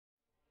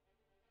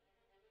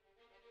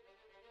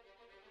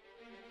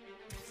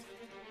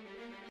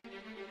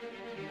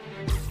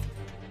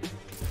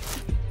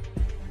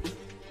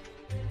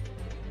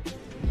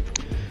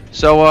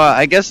So,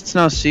 I guess it's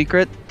no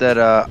secret that,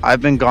 I've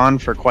been gone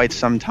for quite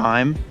some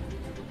time.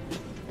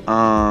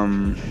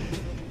 I'm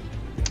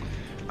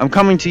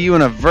coming to you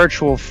in a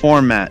virtual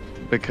format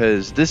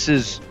because this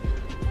is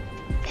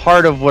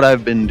part of what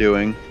I've been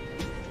doing.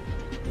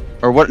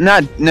 Or what,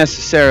 not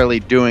necessarily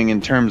doing in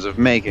terms of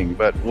making,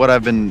 but what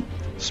I've been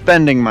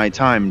spending my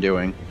time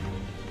doing.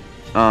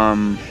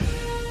 I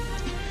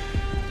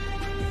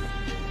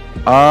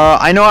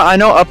know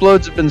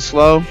uploads have been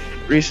slow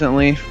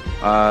recently.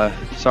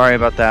 Sorry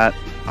about that.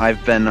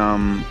 I've been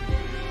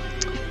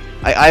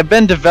I've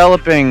been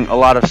developing a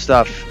lot of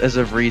stuff as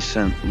of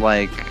recent.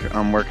 Like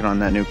I'm working on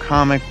that new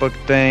comic book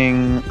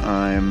thing.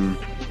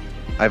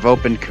 I've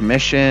opened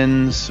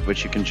commissions,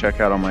 which you can check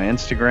out on my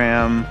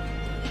Instagram.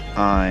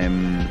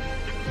 I'm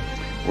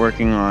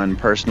working on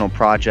personal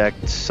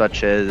projects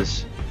such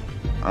as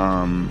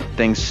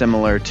things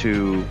similar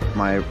to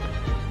my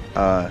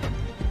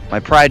my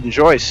Pride and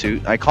Joy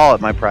suit. I call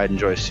it my Pride and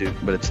Joy suit,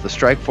 but it's the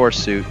Strike Force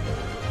suit.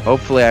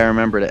 Hopefully I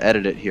remember to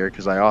edit it here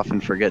because I often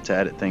forget to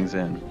edit things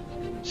in.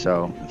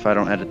 So if I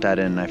don't edit that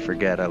in, I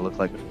forget. I look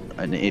like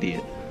an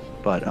idiot.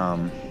 But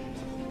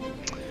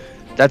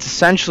that's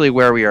essentially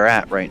where we are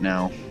at right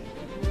now.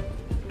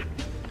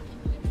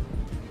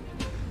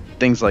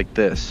 Things like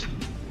this.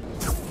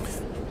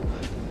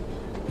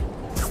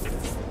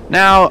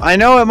 Now, I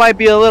know it might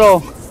be a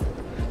little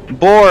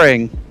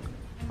boring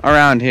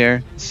around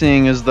here,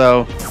 seeing as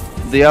though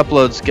the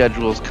upload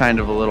schedule is kind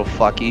of a little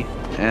fucky,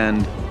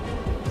 and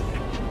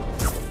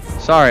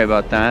sorry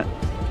about that.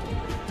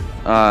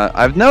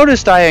 I've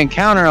noticed I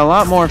encounter a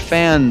lot more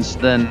fans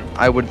than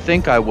I would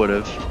think I would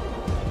have.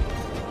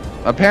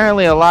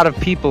 Apparently a lot of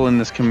people in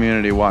this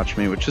community watch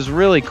me, which is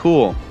really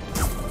cool.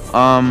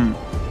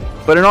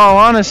 But in all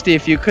honesty,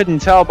 if you couldn't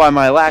tell by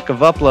my lack of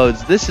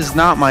uploads, this is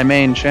not my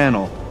main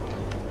channel.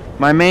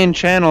 My main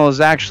channel is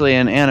actually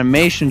an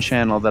animation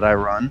channel that I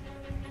run.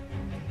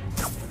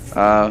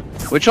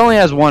 Which only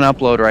has one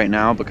upload right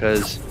now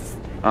because,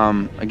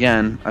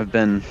 again, I've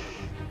been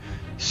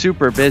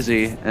super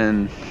busy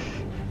and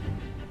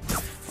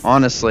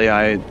honestly,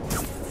 I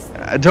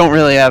don't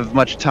really have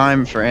much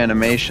time for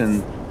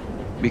animation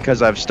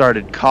because I've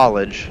started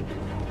college.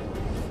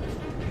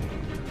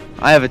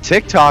 I have a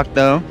TikTok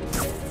though.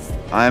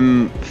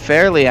 I'm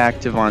fairly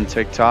active on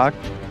TikTok.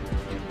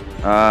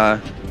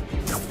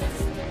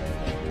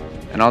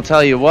 And I'll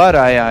tell you what,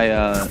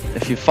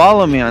 if you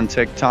follow me on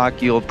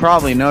TikTok, you'll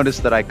probably notice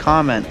that I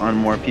comment on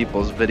more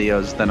people's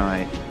videos than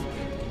I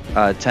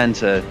tend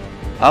to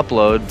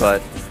upload.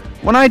 But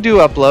when I do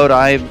upload,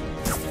 I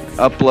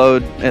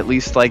upload at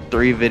least like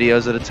 3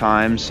 videos at a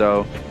time.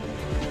 So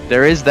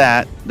there is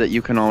that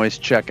you can always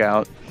check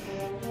out.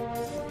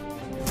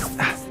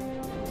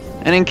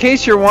 And in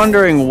case you're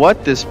wondering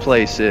what this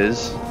place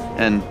is,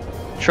 and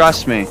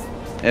trust me,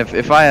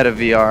 if I had a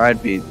VR,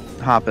 I'd be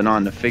hopping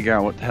on to figure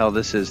out what the hell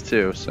this is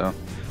too, so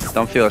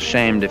don't feel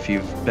ashamed if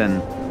you've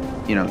been,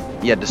 you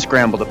had to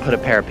scramble to put a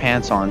pair of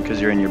pants on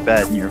because you're in your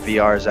bed and your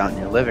VR is out in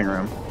your living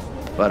room.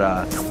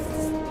 But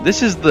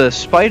this is the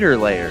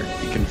Spider-Lair.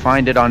 You can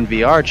find it on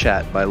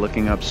VRChat by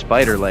looking up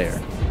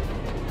Spider-Lair.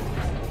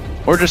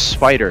 Or just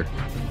Spider.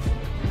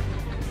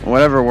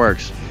 Whatever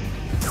works.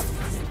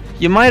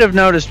 You might have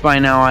noticed by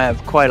now I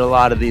have quite a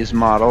lot of these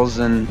models,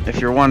 and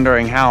if you're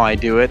wondering how I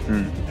do it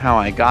and how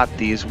I got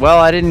these, well,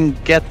 I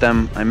didn't get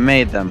them, I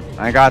made them.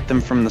 I got them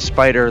from the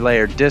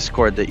Spider-Lair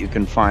Discord that you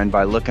can find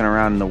by looking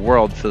around in the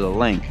world for the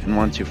link, and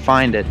once you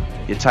find it,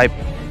 you type...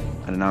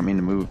 I did not mean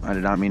to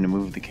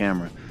move the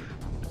camera.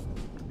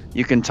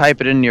 You can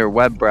type it into your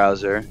web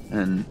browser,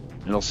 and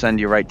it'll send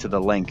you right to the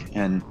link,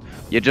 and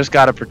you just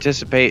gotta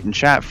participate and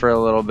chat for a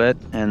little bit,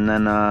 and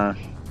then,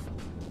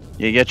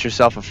 you get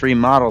yourself a free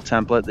model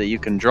template that you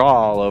can draw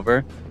all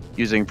over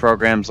using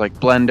programs like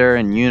Blender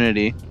and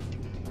Unity.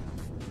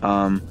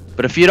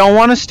 But if you don't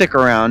want to stick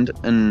around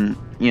and,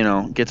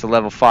 get to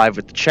level 5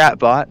 with the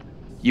chatbot,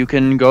 you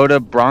can go to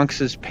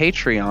Bronx's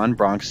Patreon.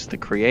 Bronx is the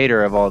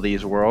creator of all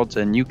these worlds,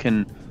 and you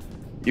can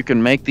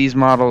make these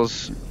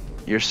models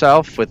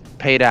yourself with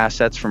paid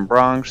assets from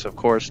Bronx. Of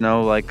course,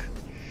 no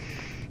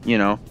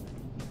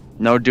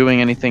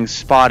doing anything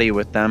spotty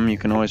with them. You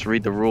can always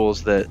read the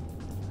rules that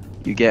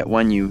you get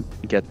when you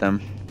get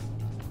them.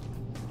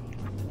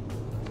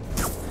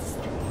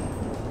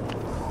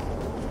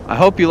 I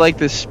hope you like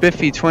this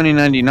spiffy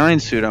 2099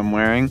 suit I'm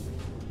wearing.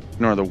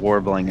 Ignore the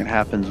warbling, it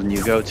happens when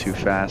you go too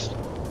fast.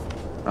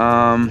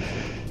 I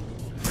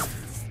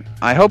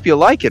hope you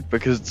like it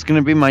because it's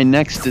gonna be my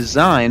next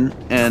design,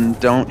 and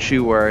don't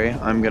you worry,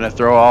 I'm gonna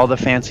throw all the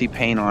fancy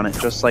paint on it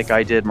just like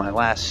I did my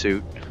last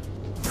suit.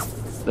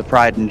 The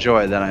Pride and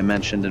Joy that I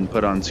mentioned and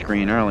put on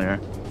screen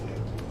earlier.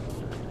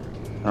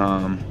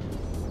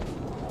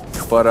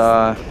 But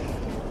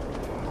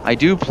I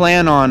do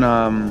plan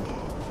on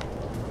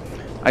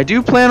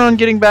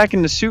getting back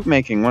into suit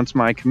making once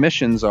my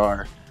commissions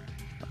are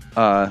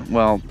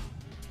well,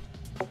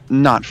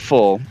 not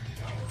full.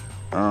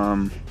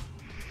 But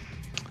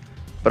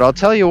I'll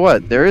tell you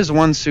what, there is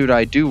one suit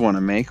I do want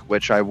to make,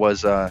 which I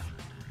won't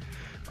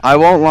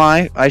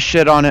lie, I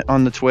shit on it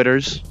on the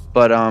Twitters,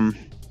 but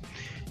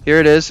Here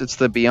it is. It's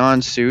the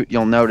Beyond suit.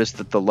 You'll notice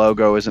that the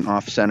logo isn't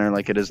off-center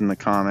like it is in the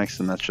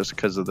comics, and that's just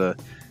because of the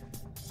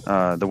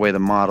way the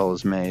model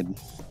is made,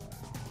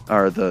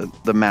 or the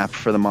map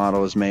for the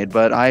model is made.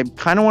 But I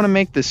kind of want to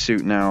make this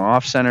suit now,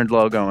 off-centered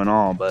logo and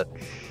all. But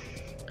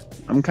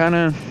I'm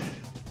a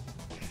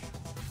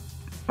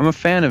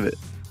fan of it.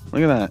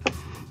 Look at that.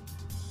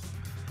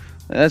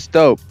 That's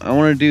dope. I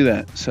want to do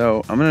that.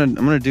 So I'm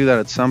gonna do that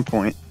at some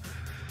point.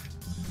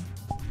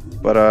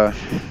 But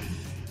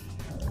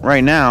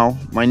right now,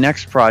 my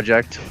next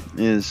project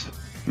is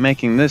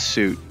making this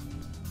suit,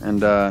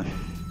 and I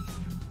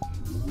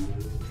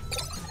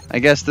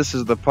guess this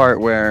is the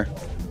part where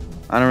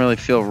I don't really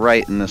feel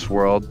right in this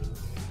world.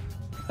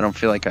 I don't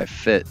feel like I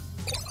fit.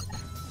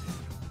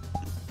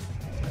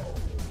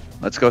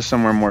 Let's go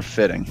somewhere more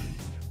fitting.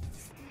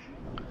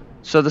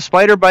 So the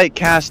spider bite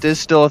cast is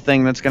still a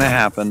thing that's gonna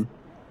happen.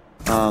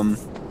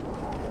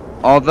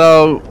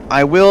 Although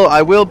I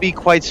will be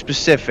quite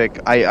specific.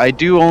 I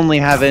do only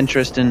have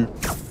interest in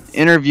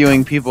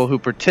interviewing people who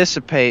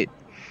participate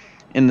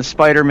in the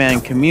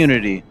Spider-Man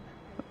community.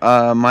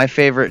 My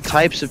favorite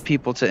types of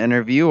people to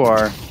interview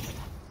are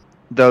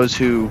those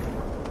who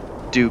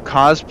do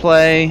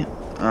cosplay.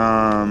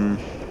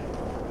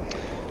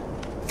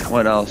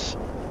 What else?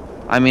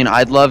 I mean,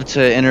 I'd love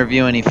to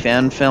interview any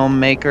fan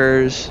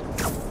filmmakers.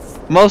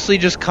 Mostly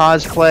just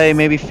cosplay,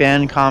 maybe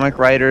fan comic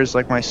writers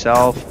like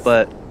myself,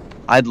 but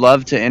I'd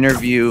love to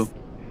interview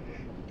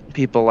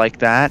people like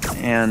that.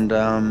 And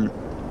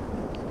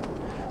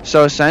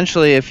so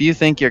essentially, if you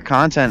think your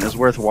content is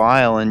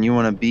worthwhile and you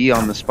want to be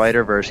on the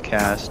Spider-Verse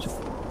cast,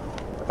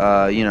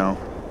 you know,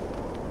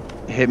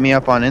 hit me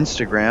up on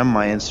Instagram.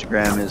 My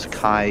Instagram is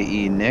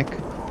KaiENick.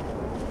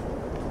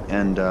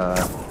 And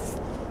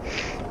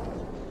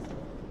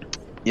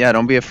yeah,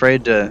 don't be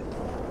afraid to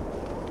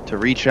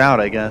reach out,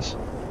 I guess.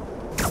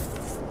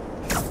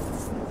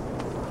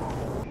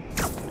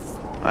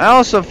 I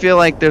also feel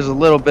like there's a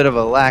little bit of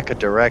a lack of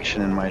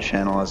direction in my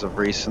channel as of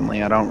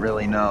recently. I don't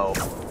really know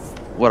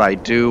what I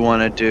do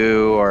want to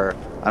do, or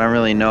I don't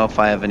really know if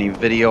I have any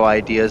video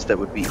ideas that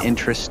would be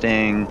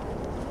interesting.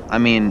 I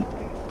mean,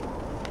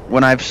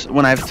 when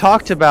I've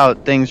talked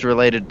about things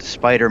related to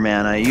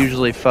Spider-Man, I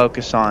usually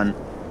focus on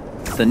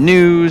the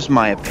news,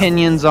 my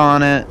opinions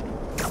on it,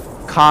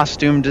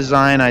 costume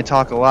design. I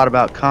talk a lot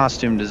about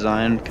costume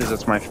design because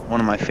that's one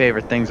of my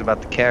favorite things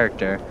about the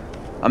character.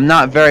 I'm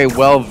not very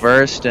well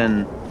versed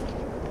in,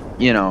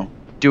 you know,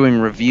 doing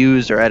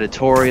reviews or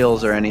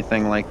editorials or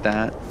anything like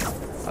that.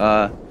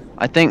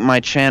 I think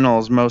my channel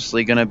is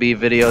mostly going to be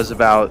videos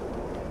about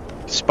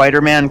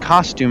Spider-Man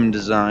costume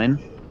design,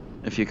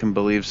 if you can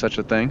believe such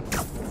a thing.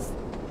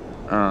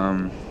 I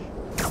mean,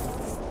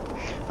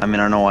 I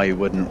don't know why you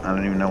wouldn't. I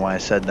don't even know why I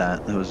said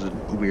that. It was a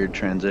weird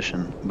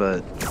transition,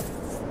 but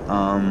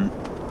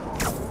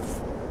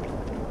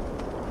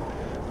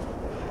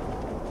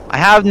I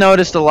have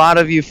noticed a lot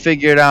of you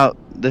figured out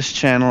this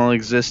channel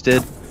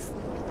existed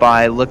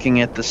by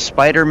looking at the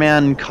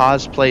Spider-Man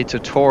cosplay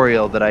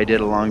tutorial that I did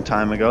a long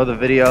time ago. The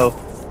video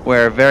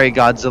where Very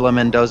Godzilla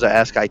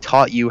Mendoza-esque I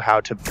taught you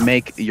how to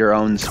make your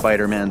own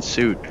Spider-Man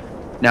suit.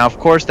 Now, of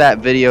course, that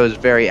video is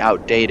very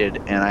outdated,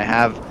 and I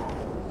have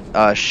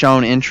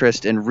shown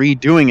interest in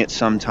redoing it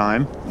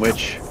sometime,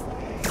 which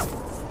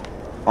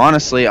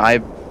honestly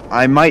I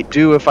might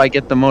do if I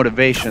get the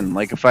motivation.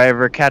 Like, if I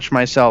ever catch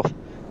myself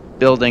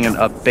building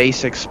a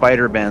basic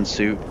Spider-Man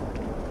suit,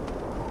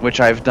 which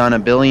I've done a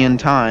billion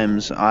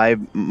times, I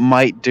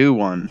might do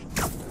one.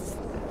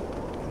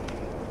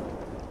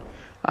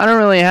 I don't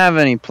really have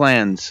any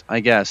plans,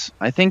 I guess.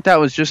 I think that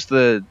was just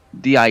the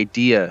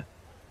idea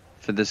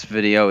for this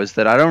video, is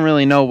that I don't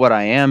really know what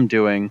I am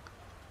doing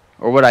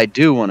or what I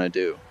do want to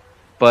do.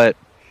 But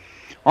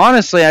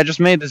honestly, I just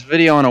made this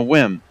video on a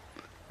whim.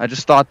 I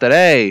just thought that,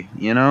 hey,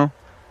 you know,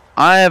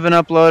 I haven't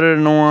uploaded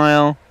in a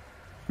while.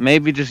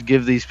 Maybe just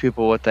give these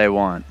people what they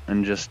want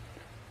and just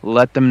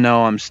let them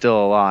know I'm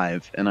still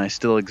alive and I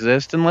still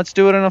exist, and let's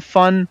do it in a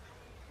fun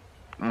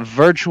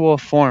virtual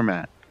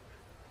format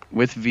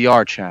with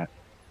VRChat,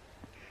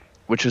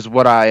 which is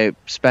what I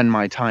spend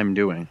my time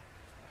doing.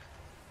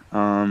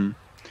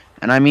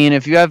 And I mean,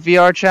 if you have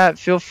VRChat,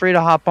 feel free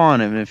to hop on,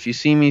 and if you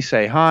see me,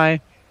 say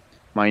hi.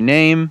 My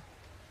name,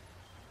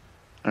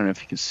 I don't know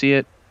if you can see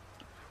it,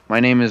 my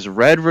name is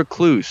Red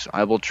Recluse.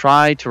 I will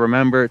try to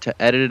remember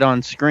to edit it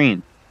on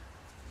screen,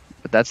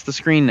 but that's the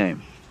screen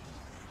name.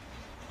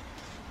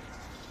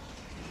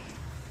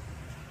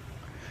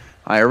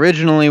 I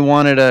originally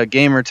wanted a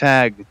gamer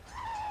tag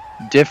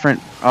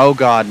different. Oh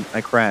god,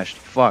 I crashed.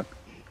 Fuck.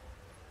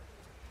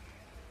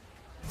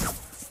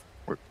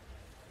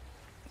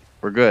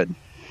 We're good.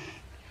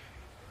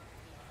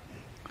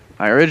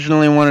 I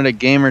originally wanted a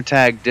gamer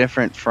tag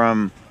different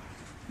from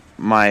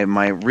my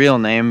real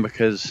name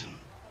because,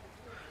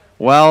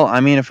 well,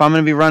 I mean, if I'm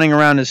going to be running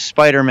around as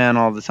Spider-Man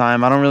all the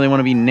time, I don't really want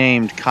to be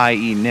named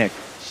KaiENick.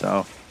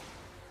 So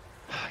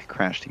I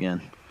crashed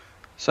again.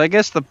 So I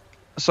guess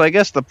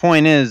the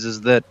point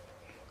is that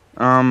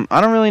I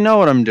don't really know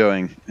what I'm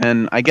doing,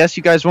 and I guess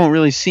you guys won't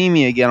really see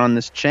me again on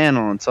this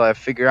channel until I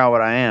figure out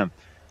what I am.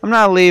 I'm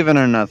not leaving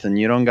or nothing.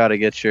 You don't gotta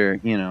get your,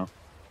 you know,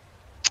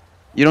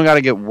 you don't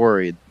gotta get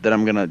worried that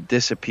I'm gonna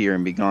disappear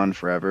and be gone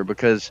forever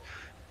because,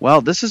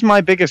 well, this is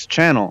my biggest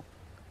channel.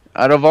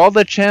 Out of all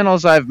the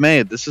channels I've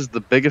made, this is the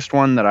biggest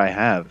one that I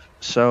have.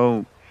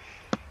 So,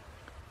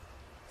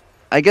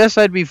 I guess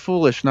I'd be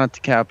foolish not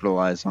to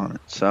capitalize on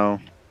it. So,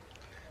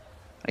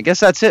 I guess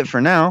that's it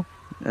for now.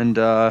 And,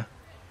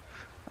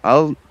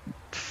 I'll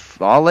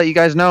let you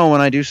guys know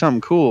when I do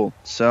something cool.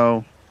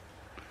 So,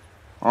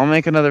 I'll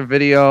make another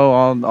video.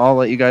 I'll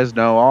let you guys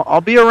know.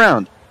 I'll be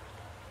around.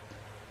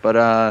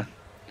 But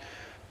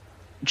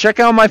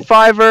check out my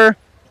Fiverr.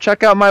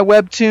 Check out my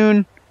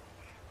Webtoon.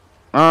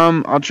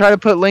 I'll try to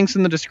put links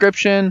in the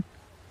description.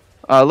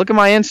 Look at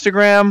my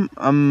Instagram.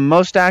 I'm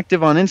most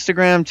active on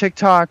Instagram,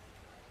 TikTok,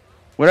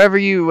 whatever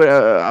you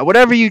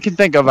can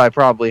think of. I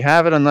probably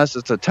have it, unless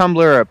it's a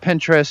Tumblr or a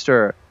Pinterest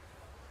or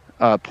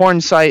a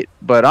porn site.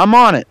 But I'm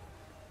on it.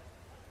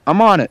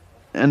 I'm on it,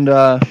 and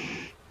I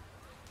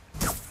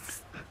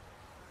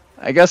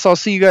guess I'll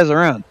see you guys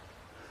around.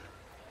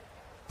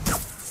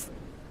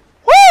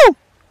 Woo!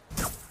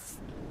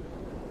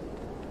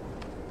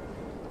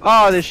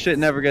 Oh, this shit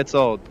never gets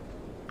old.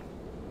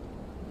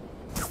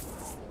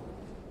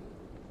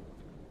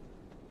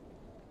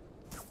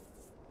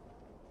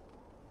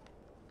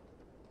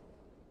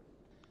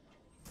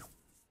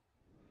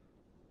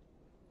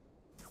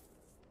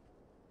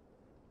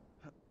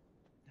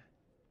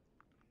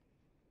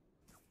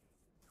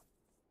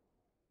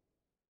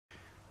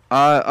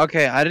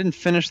 Okay, I didn't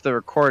finish the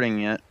recording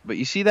yet, but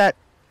you see that?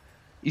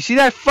 You see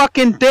that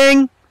fucking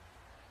thing?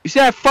 You see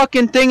that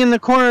fucking thing in the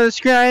corner of the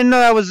screen? I didn't know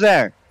that was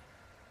there.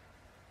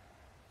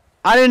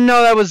 I didn't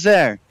know that was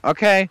there,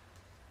 okay?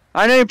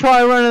 I know you're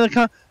probably running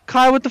the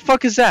Kai, what the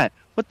fuck is that?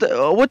 What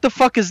the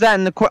fuck is that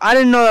in the corner? I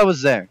didn't know that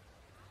was there.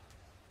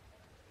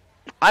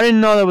 I didn't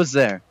know that was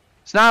there.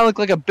 So now I look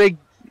like a big...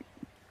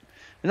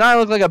 Now I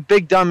look like a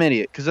big dumb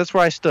idiot, because that's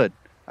where I stood.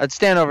 I'd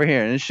stand over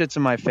here, and this shit's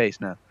in my face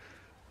now.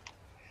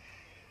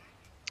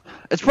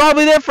 It's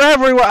probably there for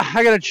everyone.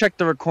 I gotta check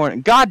the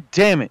recording. God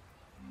damn it.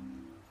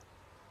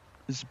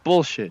 This is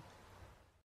bullshit.